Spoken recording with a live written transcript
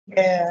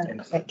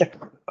Yeah,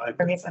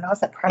 for me when I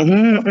was at prep.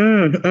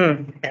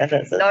 Yeah,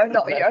 that's it. No,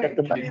 not you.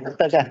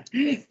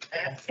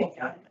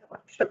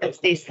 But it's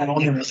decent.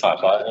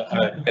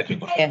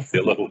 Yes. A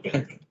little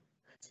bit.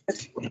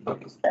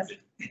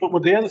 But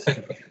with the other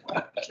thing,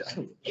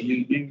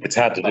 it's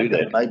hard to do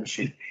that. Maybe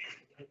she.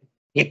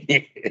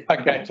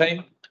 Okay,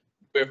 team,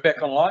 we're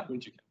back online.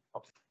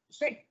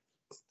 Great.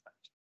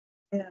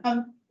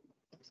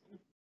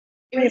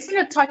 We're just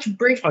going to touch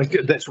briefly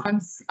That's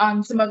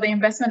on some of the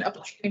investment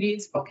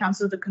opportunities for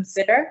council to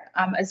consider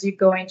as you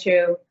go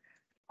into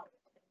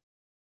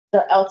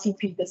the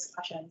LTP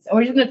discussions. And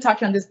we're just going to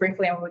touch on this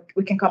briefly, and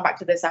we can come back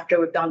to this after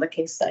we've done the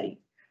case study.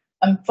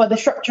 For the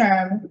short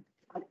term,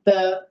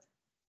 the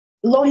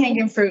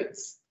low-hanging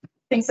fruits,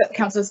 things that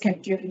councils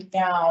can do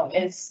now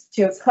is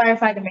to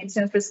clarify the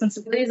maintenance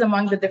responsibilities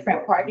among the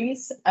different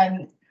parties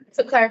and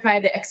to clarify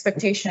the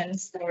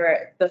expectations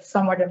for the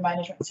stormwater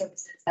management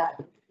services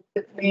that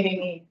the community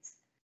needs.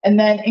 And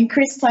then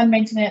increase planned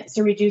maintenance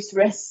to reduce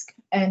risk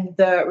and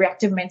the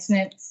reactive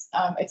maintenance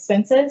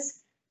expenses.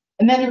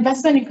 And then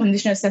investment in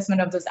condition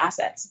assessment of those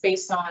assets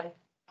based on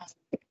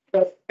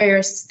the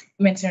various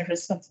maintenance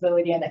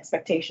responsibility and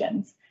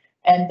expectations.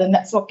 And the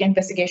network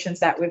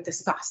investigations that we've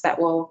discussed that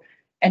will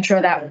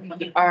ensure that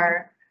we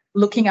are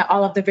looking at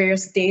all of the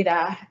various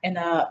data in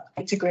an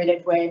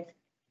integrated way.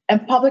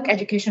 And public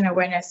education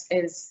awareness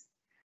is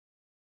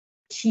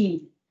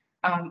key.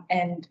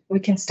 And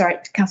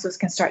councils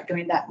can start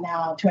doing that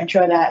now to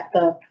ensure that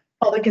the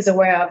public is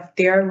aware of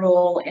their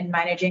role in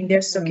managing their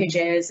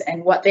stockages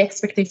and what the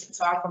expectations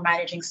are for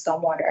managing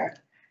stormwater.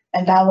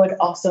 And that would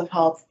also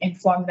help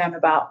inform them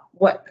about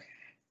what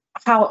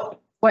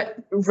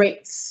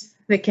rates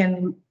they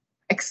can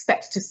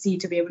expect to see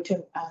to be able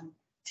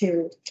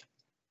to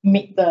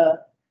meet the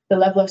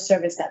level of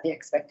service that they're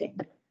expecting.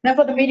 Now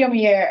for the medium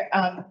year,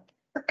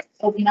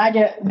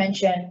 Nadia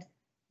mentioned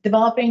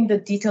developing the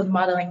detailed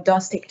modeling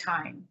does take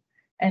time.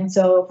 And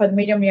so for the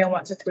medium year,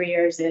 1 to 3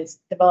 years is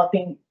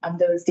developing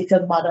those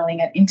detailed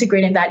modeling and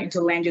integrating that into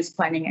land use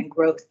planning and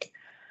growth.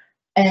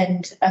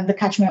 And the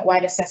catchment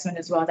wide assessment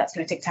as well, that's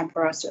going to take time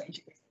for us to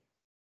integrate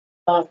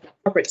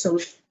corporate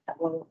solutions that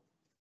will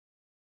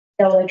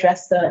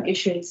address the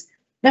issues.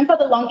 Then for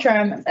the long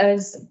term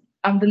is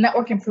the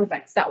network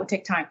improvements that will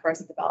take time for us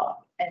to develop.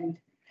 And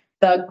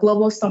the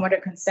global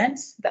stormwater consent,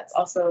 that's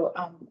also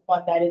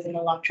one that is in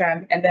the long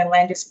term. And then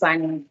land use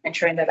planning,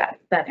 ensuring that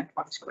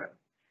informs growth.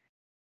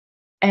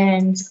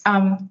 And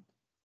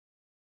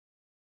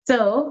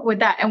so with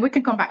that, and we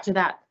can come back to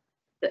that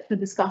to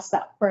discuss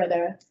that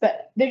further,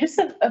 but there's just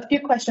a few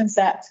questions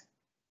that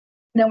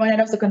I wanted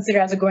us to consider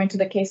as we go into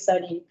the case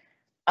study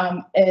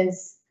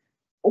is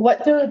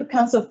what do the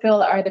council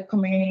feel are the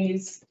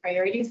community's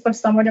priorities for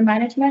stormwater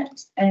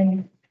management,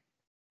 and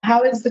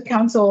how is the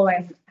council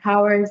and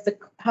how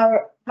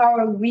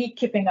are we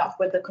keeping up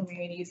with the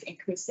community's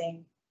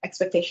increasing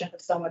expectations of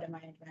stormwater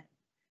management?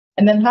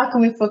 And then how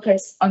can we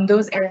focus on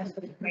those areas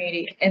of the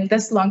community in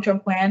this long-term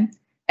plan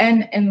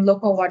and in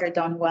local water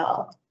done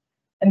well?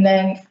 And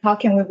then how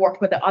can we work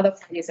with the other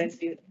parties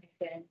as you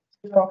can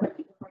work with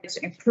the parties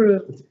to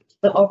improve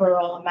the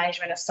overall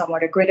management of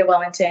stormwater, Greater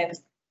Wellington,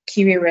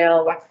 Kiwi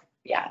Rail,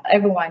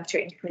 everyone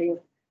to improve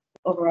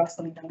overall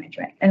stormwater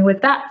management. And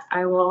with that,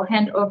 I will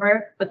hand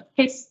over for the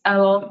case. I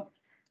will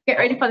get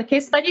ready for the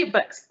case study,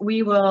 but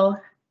we will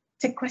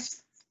take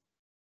questions.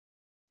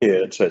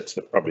 Yeah, it's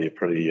probably a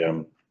pretty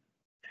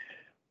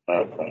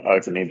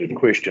open-ended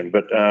question,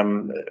 but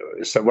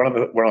so one of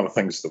the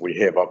things that we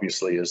have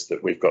obviously is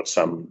that we've got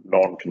some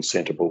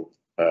non-consentable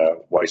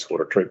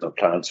wastewater treatment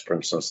plants, for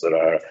instance, that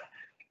are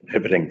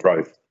inhibiting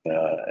growth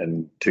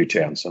in two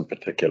towns in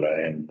particular,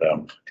 and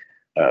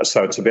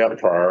so it's about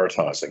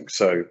prioritising.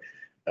 So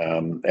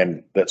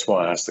and that's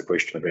why I asked the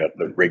question about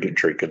the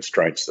regulatory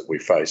constraints that we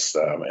face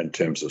in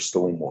terms of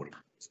stormwater.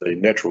 The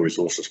Natural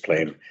Resources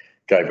Plan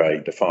gave a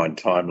defined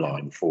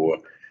timeline for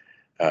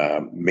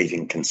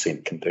meeting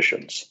consent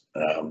conditions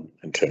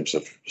in terms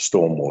of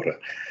stormwater.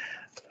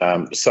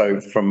 So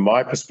from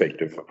my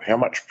perspective, how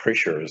much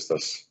pressure is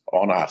this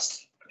on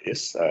us,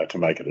 yes, to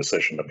make a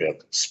decision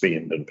about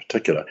spend in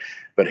particular,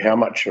 but how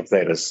much of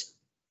that is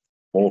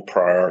more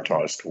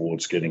prioritised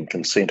towards getting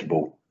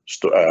consentable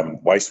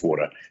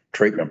wastewater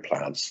treatment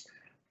plants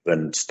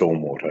than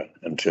stormwater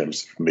in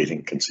terms of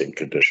meeting consent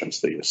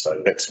conditions there?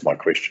 So that's my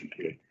question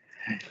to you.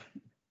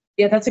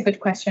 Yeah, that's a good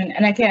question,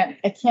 and I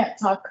can't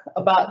talk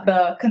about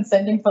the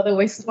consenting for the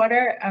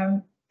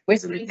wastewater.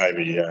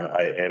 Maybe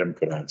Adam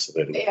could answer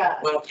that. Yeah.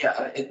 Well,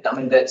 yeah, I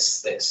mean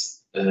that's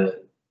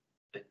the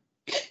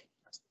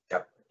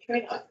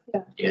trade-off.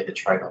 Yeah, the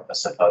trade-off, I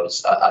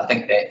suppose. I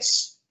think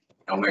that's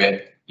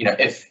where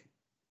if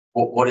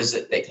what is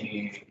it that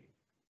you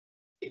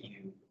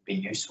be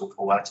useful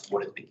for?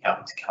 What it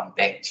become to come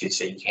back to,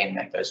 so you can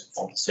make those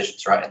informed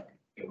decisions, right?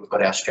 And we've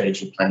got our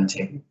strategy plan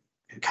team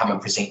who come and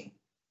present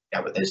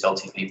with those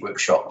LTP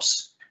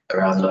workshops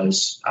around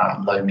those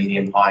low,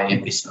 medium, high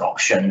investment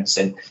options.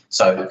 And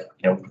so,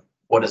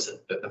 what is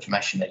it, the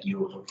information that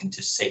you're looking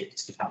to seek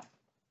to come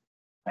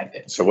make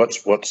that. So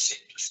what's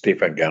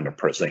Stefan going to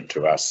present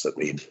to us at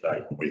the end of the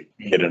day when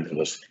we get into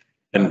this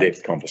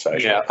in-depth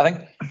conversation? Yeah, I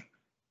think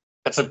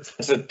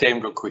it's a damn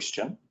good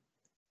question.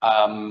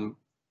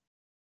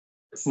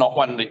 It's not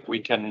one that we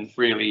can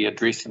really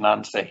address and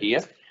answer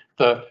here.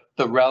 The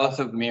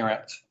relative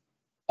merit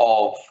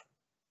of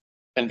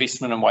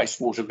investment in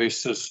wastewater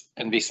versus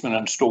investment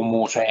in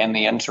stormwater and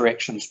the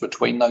interactions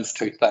between those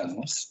two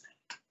things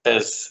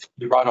is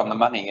right on the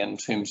money in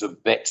terms of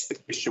that's the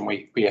question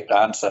we have to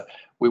answer.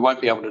 We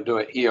won't be able to do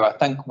it here. I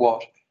think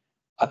what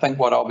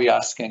I'll be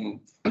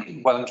asking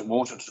Wellington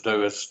Water to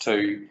do is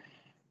to,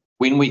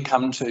 when we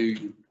come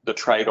to the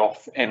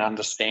trade-off and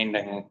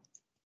understanding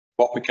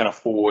what we can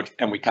afford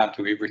and we can't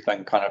do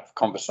everything kind of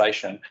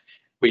conversation,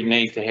 we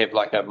need to have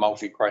like a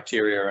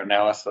multi-criteria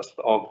analysis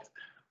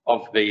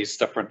of these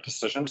different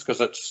decisions, because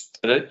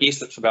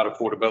yes, it's about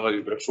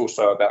affordability, but it's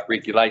also about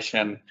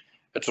regulation.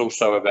 It's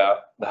also about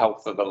the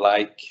health of the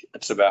lake.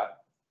 It's about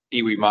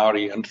iwi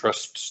Māori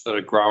interests that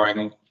are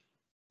growing.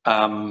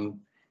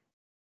 And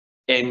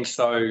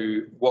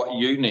so what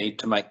you need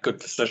to make good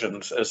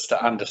decisions is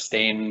to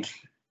understand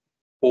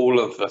all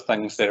of the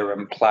things that are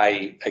in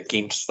play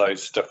against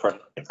those different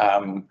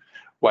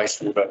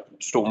wastewater,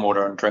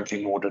 stormwater and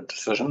drinking water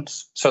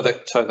decisions, so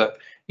that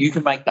you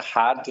can make the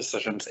hard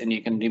decisions and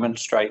you can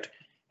demonstrate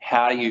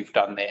how you've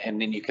done that,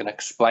 and then you can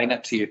explain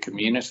it to your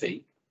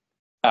community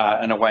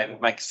in a way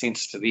that makes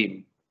sense to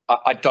them.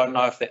 I don't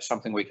know if that's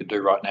something we could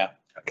do right now.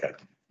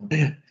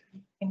 Okay.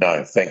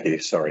 No, thank you.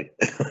 Sorry.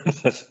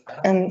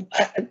 And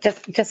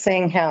just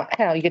seeing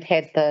how you'd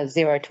had the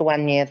 0 to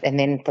 1 year and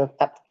then the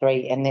up to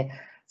 3, and then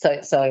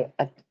so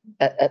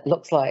it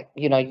looks like,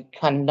 you know, you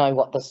kind of know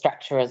what the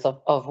structure is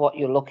of what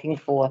you're looking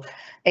for,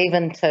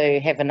 even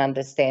to have an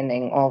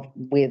understanding of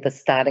where the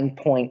starting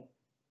point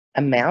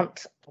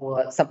amount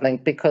or something,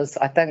 because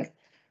I think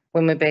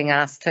when we're being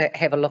asked to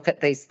have a look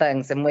at these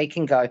things and we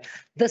can go,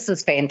 this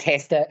is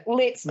fantastic,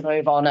 let's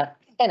move on it,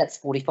 and it's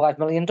 $45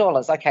 million.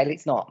 Okay,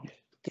 let's not.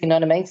 Do you know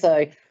what I mean?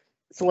 So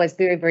it's always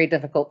very, very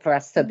difficult for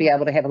us to be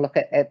able to have a look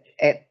at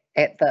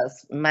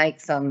this, make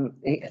some.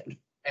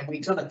 And we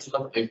got to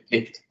look at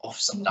off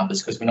some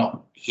numbers, because we're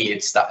not here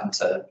starting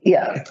to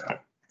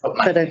put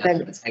money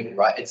on the table,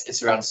 right?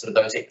 It's around sort of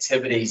those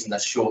activities in the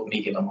short,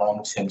 medium, and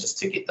long term, just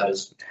to get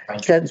those.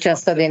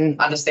 Just so then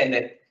understand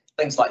that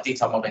things like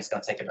detailed modelling is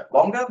going to take a bit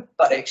longer,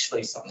 but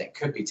actually something that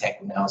could be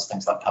tackled now is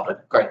things like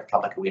greater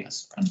public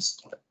awareness, for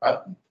instance, right?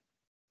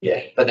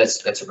 Yeah, but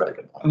that's a really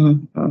good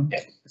one. Mm-hmm.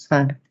 Yeah, it's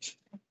fine.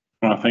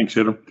 Thanks,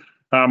 Adam.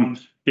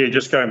 Yeah,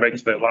 just going back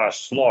to that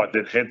last slide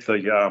that had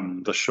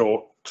the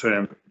short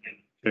term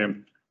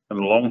and the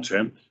long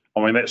term.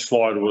 I mean, that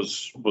slide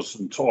was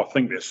I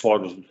think that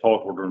slide was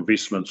entitled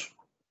investment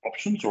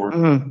options or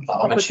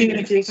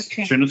opportunities.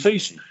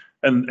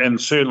 And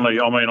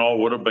certainly, I mean, I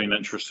would have been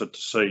interested to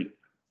see,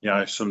 you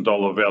know, some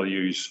dollar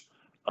values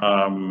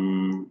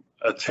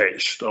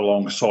attached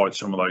alongside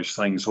some of those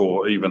things,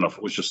 or even if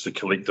it was just a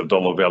collective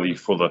dollar value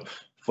for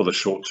the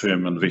short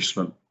term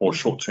investment or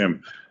short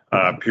term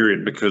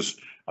period, because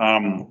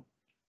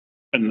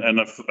and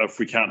if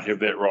we can't have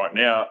that right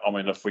now, I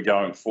mean, if we're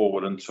going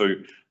forward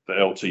into the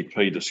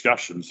LTP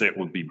discussions, that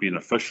would be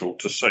beneficial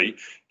to see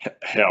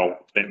how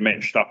that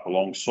matched up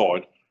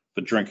alongside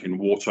the drinking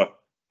water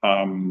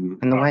and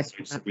the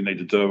wastewater that we need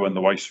to do, and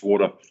the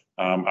wastewater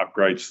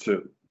upgrades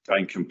to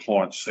gain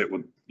compliance. That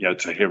would, you know,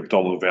 to have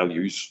dollar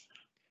values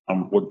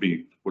would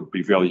be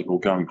valuable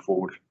going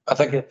forward. I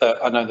think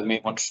I know the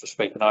Mayor wants to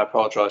speak, and I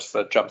apologise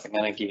for jumping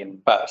in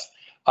again, but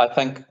I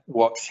think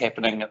what's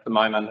happening at the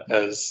moment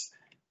is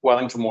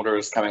Wellington Water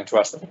is coming to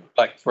us.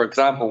 Like, for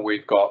example,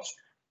 we've got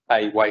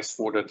a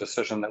wastewater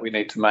decision that we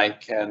need to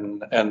make in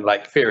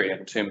Lake Ferry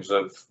in terms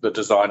of the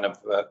design of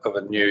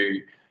a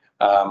new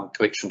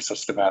collection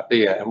system out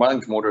there. And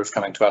Wellington Water is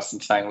coming to us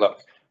and saying, look,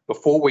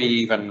 before we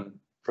even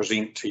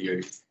present to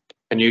you,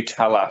 can you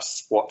tell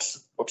us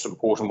what's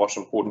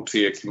important to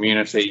your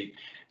community?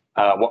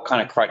 What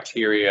kind of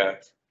criteria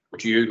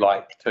would you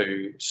like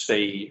to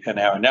see in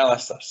our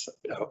analysis?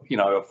 You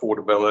know,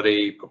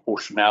 affordability,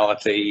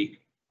 proportionality,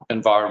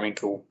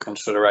 environmental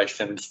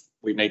considerations.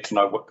 We need to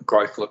know what the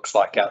growth looks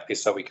like out there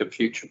so we can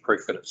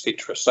future-proof it,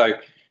 etc.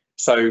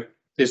 So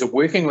there's a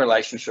working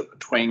relationship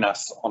between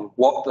us on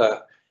what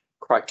the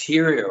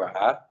criteria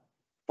are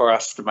for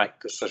us to make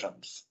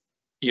decisions.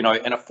 You know,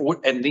 and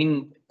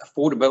then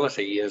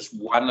affordability is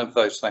one of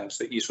those things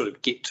that you sort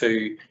of get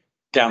to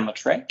down the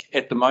track.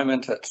 At the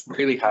moment, it's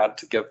really hard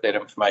to give that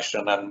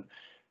information in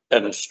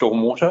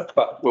stormwater,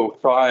 but we'll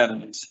try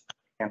and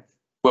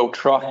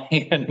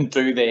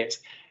do that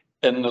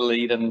in the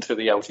lead into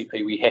the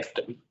LTP. We have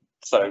to.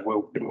 So we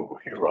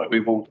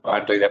will try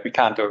and do that. We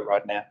can't do it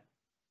right now.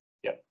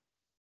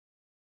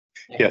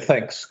 Yeah,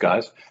 thanks,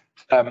 guys.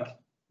 I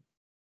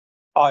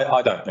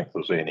don't think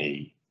there's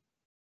any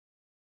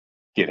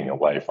getting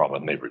away from it,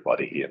 and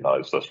everybody here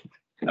knows this.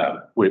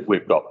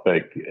 We've got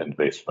big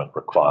investment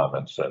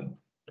requirements in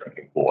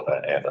drinking water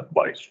and in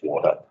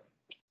wastewater.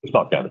 There's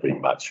not going to be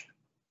much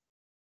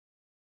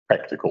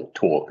practical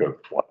talk of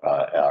what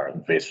are our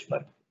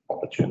investment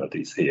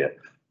opportunities here.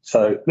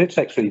 So let's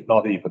actually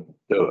not even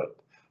do it.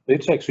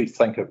 Let's actually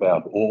think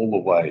about all the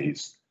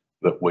ways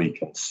that we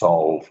can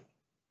solve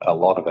a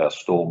lot of our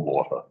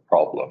stormwater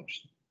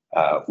problems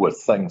with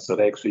things that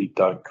actually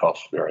don't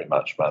cost very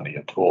much money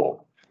at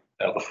all.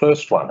 Now, the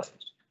first one is,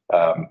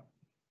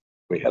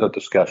 we had a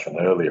discussion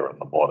earlier in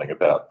the morning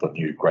about the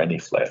new granny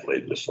flat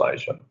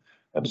legislation,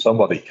 and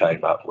somebody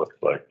came up with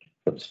the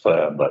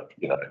concern that,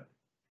 you know,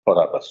 put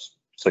up a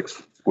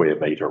 6 square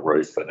metre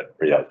roof and it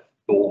creates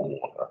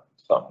stormwater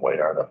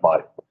somewhere and it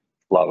might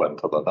flow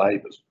into the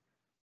neighbours.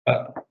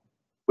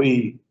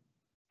 We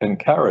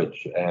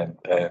encourage and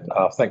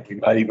I think we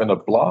may even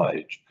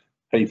oblige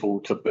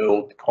people to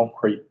build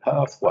concrete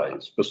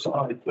pathways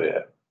beside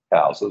their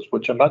houses,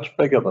 which are much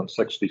bigger than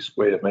 60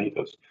 square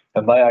metres,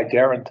 and they are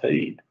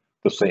guaranteed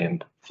to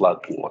send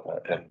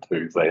floodwater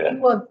into their.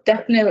 We'll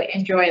definitely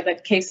enjoy the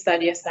case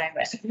study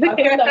assignment.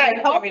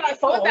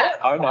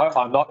 Oh no,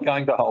 I'm not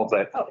going to hold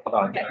that.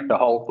 I'm going to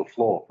hold the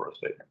floor for a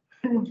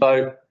second.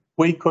 So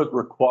we could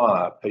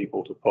require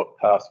people to put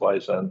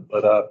pathways in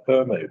that are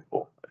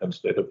permeable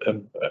instead of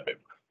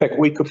impermeable. In fact,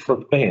 we could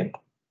prevent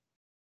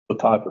the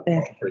type of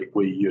concrete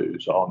we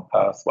use on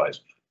pathways.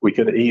 We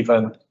could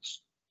even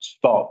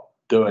stop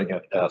doing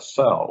it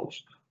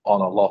ourselves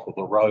on a lot of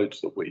the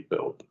roads that we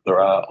build.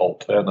 There are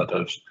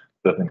alternatives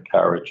that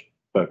encourage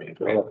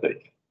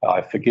permeability.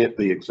 I forget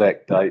the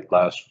exact date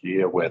last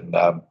year when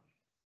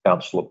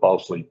Councillor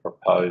Bosley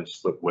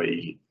proposed that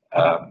we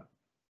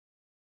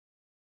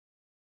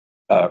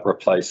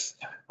replace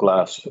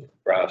grass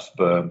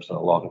berms and a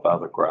lot of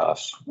other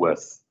grass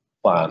with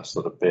plants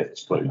that are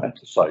best suited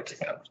to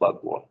soaking up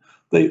floodwater.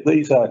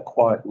 These are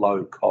quite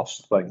low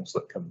cost things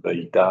that can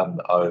be done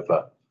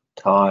over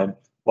time.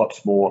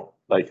 What's more,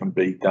 they can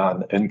be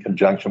done in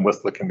conjunction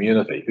with the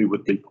community, who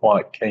would be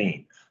quite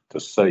keen to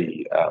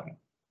see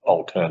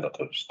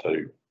alternatives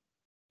to,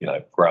 you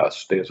know,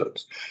 grass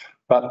deserts.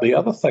 But the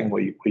other thing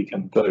we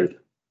can do,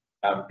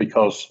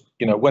 because,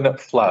 you know, when it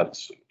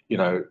floods, you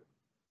know,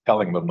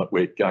 telling them that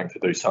we're going to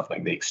do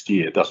something next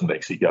year doesn't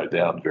actually go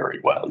down very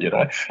well, you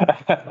know.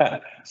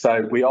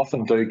 So we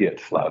often do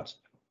get floods.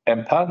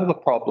 And part of the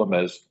problem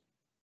is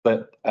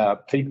that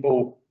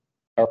people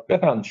are a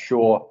bit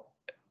unsure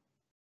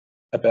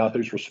about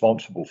who's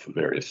responsible for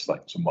various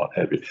things and what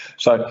have you.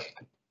 So,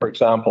 for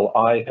example,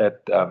 I had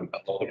a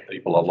lot of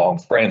people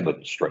along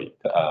Brandon Street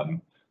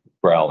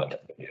growling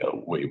at me a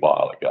wee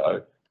while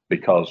ago,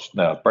 because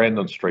now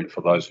Brandon Street,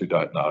 for those who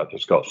don't know, it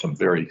has got some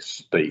very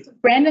steep.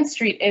 Brandon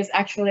Street is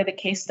actually the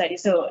case study,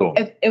 so Sure.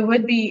 it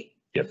would be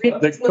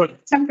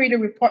temporary to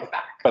report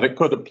back. But it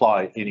could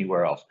apply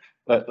anywhere else.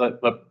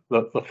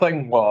 The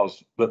thing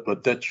was that the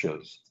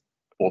ditches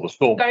or the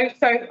storm.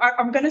 So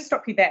I'm going to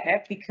stop you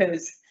there,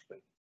 because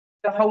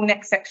the whole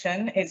next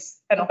section is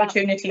an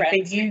opportunity for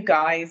you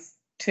guys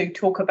to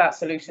talk about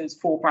solutions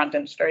for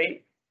Brandon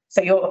Street.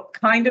 So you're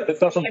kind of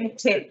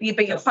preempting,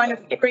 but you're kind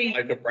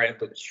of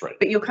Brandon Street.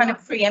 But you're kind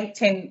of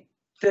preempting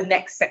the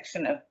next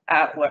section of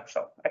our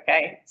workshop.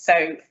 Okay,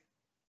 so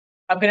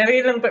I'm going to be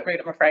a little bit rude,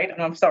 I'm afraid,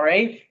 and I'm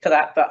sorry for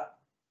that, but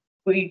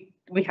we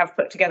have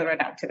put together an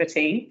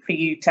activity for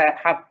you to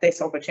have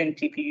this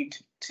opportunity for you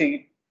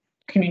to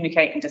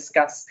communicate and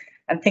discuss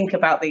and think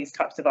about these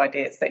types of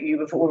ideas that you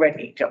have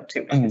already jumped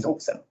to, which is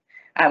awesome.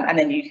 And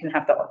then you can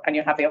have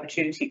you'll have the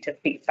opportunity to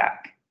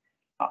feedback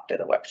after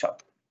the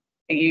workshop.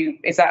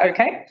 Is that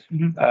okay?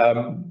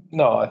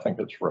 No, I think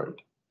it's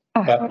rude.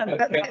 Can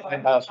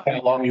I ask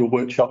how long your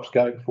workshop's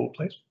going for,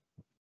 please?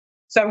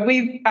 So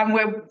we're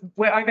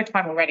over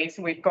time already,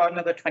 so we've got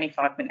another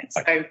 25 minutes.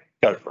 Okay. So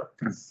Go for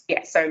it.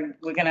 yeah, so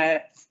we're going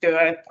to do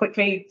a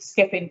quickly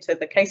skip into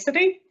the case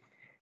study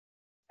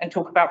and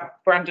talk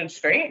about Brandon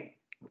Street.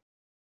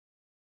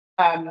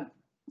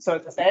 So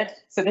as I said,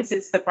 so this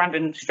is the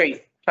Brandon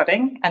Street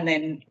flooding, and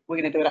then we're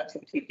going to do an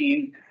activity for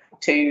you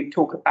to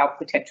talk about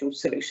potential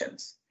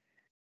solutions.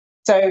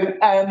 So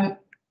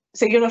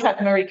you'll have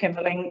had Marie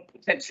Kimberling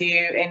sent to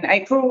you in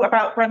April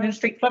about Brandon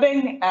Street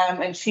flooding,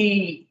 and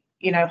she,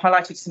 you know,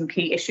 highlighted some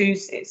key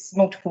issues. It's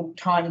multiple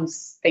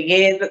times a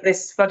year that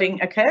this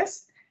flooding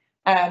occurs.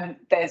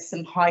 There's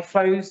some high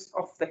flows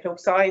off the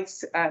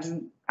hillsides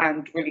and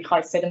really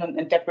high sediment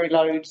and debris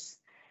loads.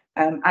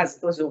 As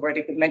was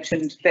already been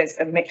mentioned, there's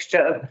a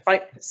mixture of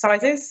pipe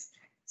sizes.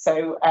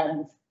 So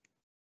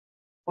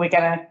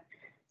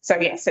so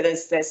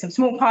there's some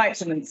small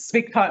pipes, and then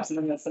big pipes, and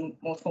then there's some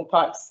more small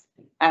pipes,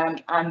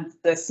 and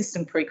the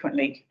system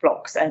frequently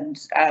blocks. And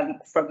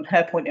from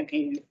her point of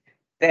view,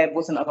 there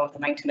wasn't a lot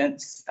of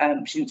maintenance.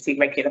 She didn't see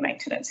regular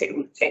maintenance.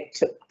 It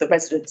took the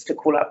residents to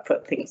call up for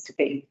things to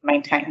be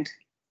maintained.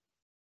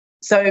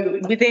 So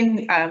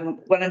within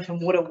Wellington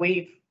Water,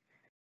 we've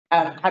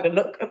had a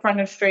look at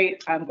Brandon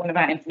Street. One of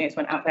our engineers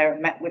went out there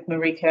and met with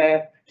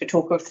Marika to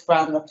talk us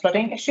around the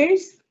flooding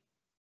issues.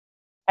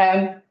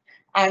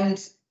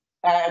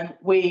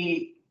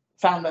 We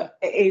found that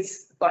it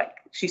is, like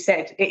she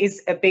said, it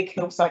is a big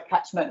hillside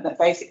catchment that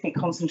basically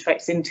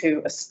concentrates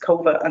into a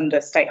culvert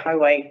under State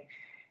Highway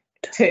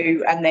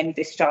to, and then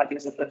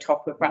discharges at the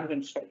top of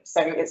Brandon Street.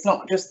 So it's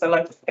not just the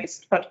local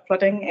based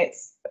flooding,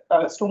 it's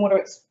stormwater,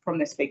 it's from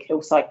this big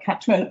hillside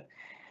catchment.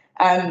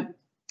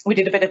 We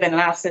did a bit of an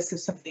analysis of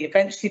some of the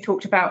events you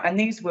talked about, and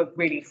these were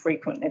really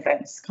frequent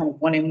events, kind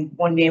of 1 in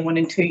 1 year, 1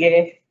 in 2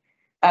 year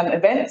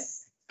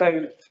events. So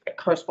it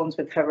corresponds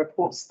with her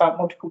reports about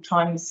multiple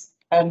times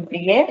a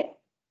year.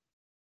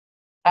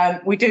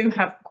 We do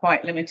have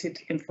quite limited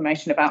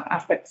information about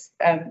aspects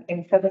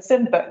in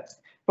Featherstone, but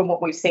from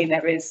what we've seen,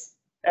 there is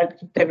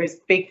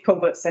big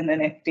culverts, and then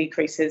it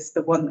decreases.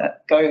 The one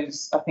that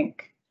goes, I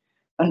think,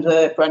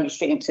 under Brandon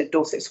Street into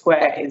Dorset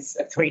Square is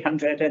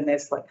 300, and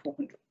there's like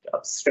 400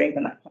 upstream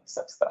and that kind of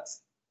stuff.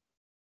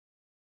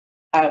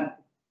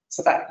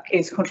 So that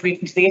is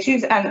contributing to the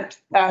issues. And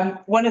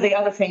one of the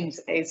other things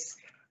is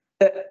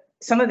that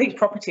some of these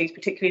properties,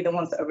 particularly the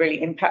ones that are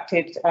really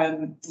impacted,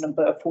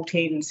 number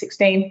 14 and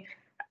 16,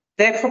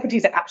 their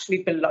properties are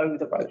actually below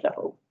the road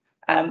level.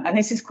 And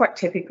this is quite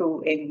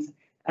typical in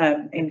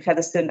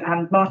Featherstone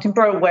and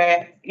Martinborough,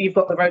 where you've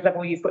got the road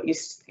level, you've got your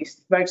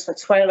roads for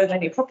swale, and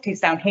then your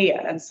property's down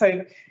here. And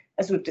so,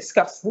 as we've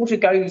discussed, water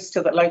goes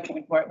to the low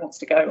point where it wants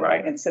to go,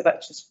 right? And so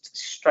that's just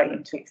straight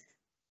into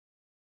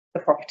the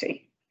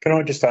property. Can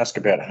I just ask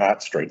about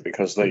Hart Street,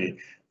 because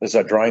there's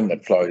a drain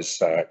that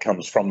flows,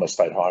 comes from the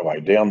state highway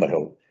down the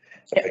hill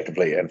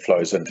effectively and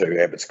flows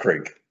into Abbott's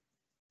Creek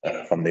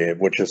from there,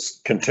 which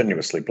is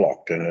continuously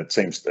blocked. And it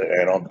seems to,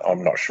 and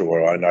I'm not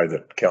sure, I know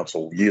that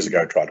council years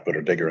ago tried to put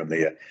a digger in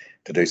there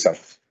to do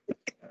something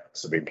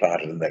to be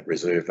planted in that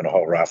reserve and a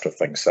whole raft of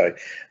things. So,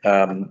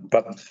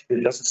 but there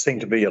doesn't seem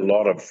to be a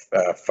lot of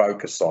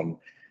focus on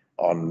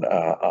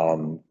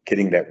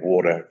getting that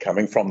water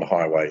coming from the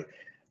highway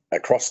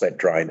across that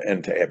drain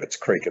into Abbott's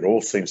Creek. It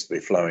all seems to be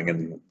flowing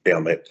in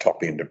down that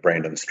top end of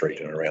Brandon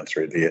Street and around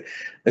through there.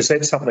 Is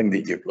that something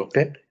that you've looked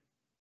at?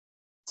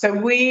 So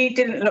we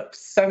didn't look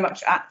so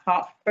much at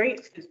Hart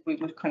Street, because we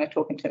were kind of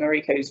talking to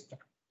Marika, who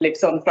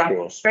lives on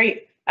Brandon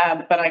Street.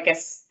 But I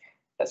guess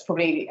that's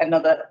probably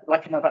another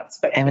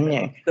aspect of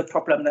the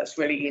problem that's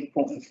really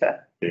important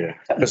to. Yeah,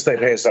 because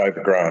that has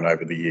overgrown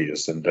over the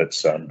years, and it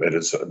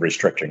is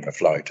restricting the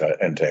flow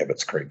into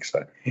Abbott's Creek.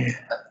 So yeah,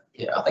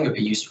 I think it'd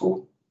be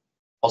useful,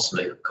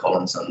 possibly with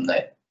Collins and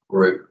that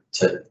group,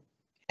 to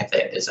have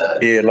that as a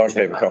like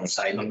to have a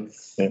conversation.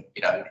 You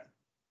know,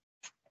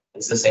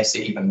 is this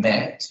asset even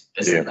mapped?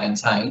 Is it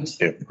maintained?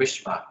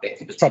 Question mark. That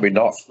could be probably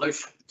not.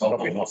 Solution.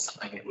 Probably not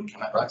something that would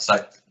come up, right?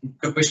 So,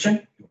 good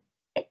question.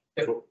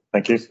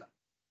 Thank you.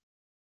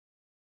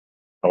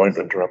 I won't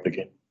interrupt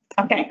again.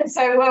 Okay,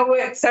 so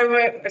it's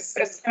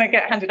going to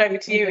get handed over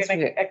to you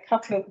in a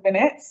couple of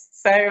minutes.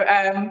 So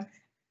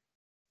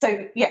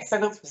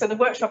the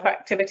workshop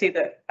activity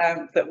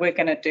that we're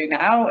going to do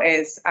now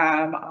is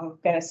I'm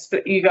going to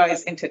split you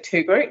guys into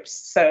two groups.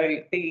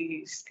 So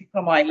these people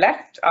on my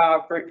left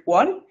are group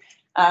one,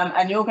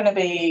 and you're going to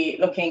be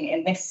looking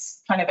in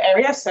this kind of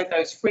area. So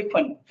those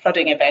frequent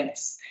flooding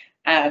events,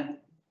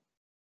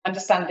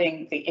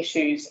 understanding the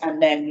issues,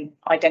 and then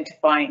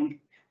identifying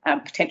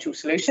potential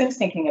solutions.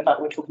 Thinking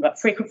about, we're talking about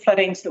frequent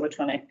flooding, so we're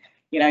trying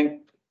to,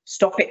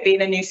 stop it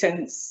being a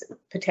nuisance.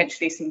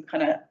 Potentially some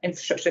kind of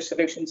infrastructure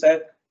solutions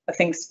are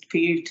things for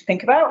you to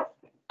think about.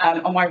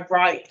 On my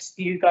right,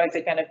 you guys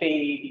are going to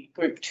be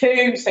group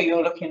two, so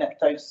you're looking at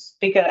those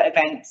bigger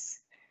events,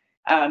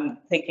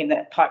 thinking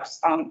that pipes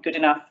aren't good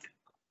enough.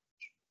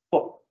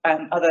 What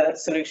other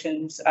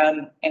solutions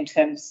in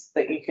terms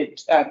that you could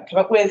come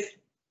up with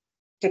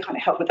to kind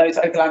of help with those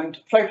overland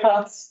flow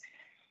paths.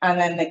 And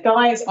then the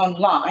guys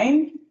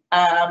online,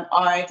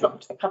 I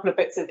dropped a couple of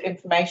bits of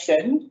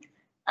information,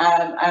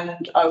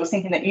 and I was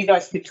thinking that you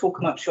guys could talk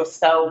amongst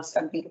yourselves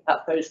and think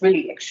about those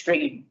really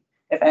extreme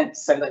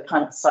events, so the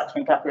kind of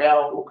Cyclone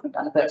Gabrielle, Auckland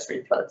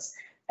anniversary floods,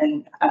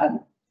 and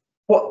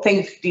what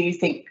things do you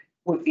think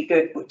would be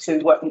good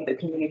to work with the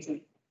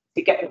community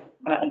to get them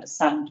to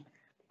understand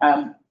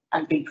and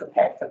be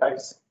prepared for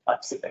those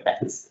types of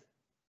events.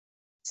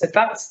 So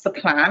that's the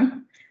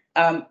plan.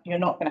 You're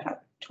not going to have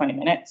 20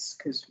 minutes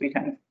because we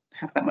don't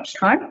have that much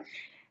time.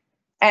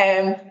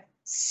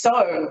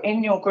 So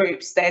in your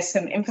groups, there's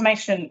some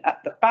information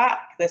at the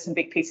back. There's some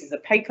big pieces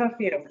of paper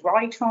for you to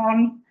write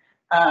on.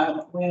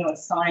 We're going to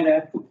assign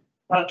a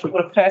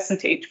person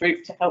to each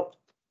group to help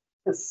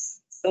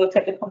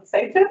facilitate the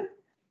conversation,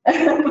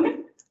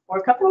 or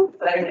a couple.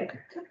 So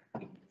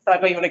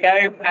decide where you want to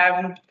go.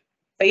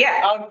 But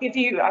yeah, I'll give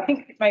you, I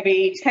think,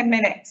 maybe 10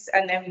 minutes,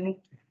 and then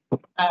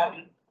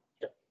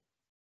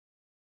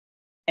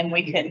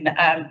we can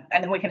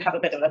have a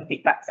bit of a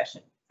feedback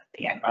session at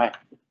the end. Right.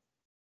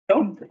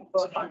 Cool.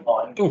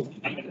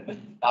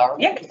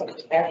 Yeah.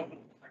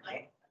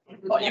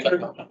 What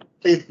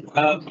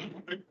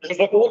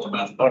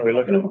are we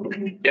looking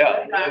at?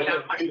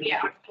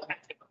 Yeah.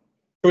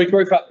 Can we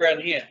group up around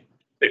here?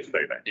 Let's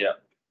do that. Yeah.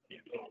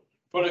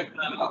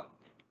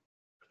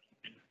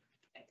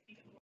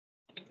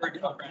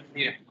 Group up around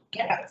here.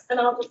 Yeah, and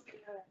I'll just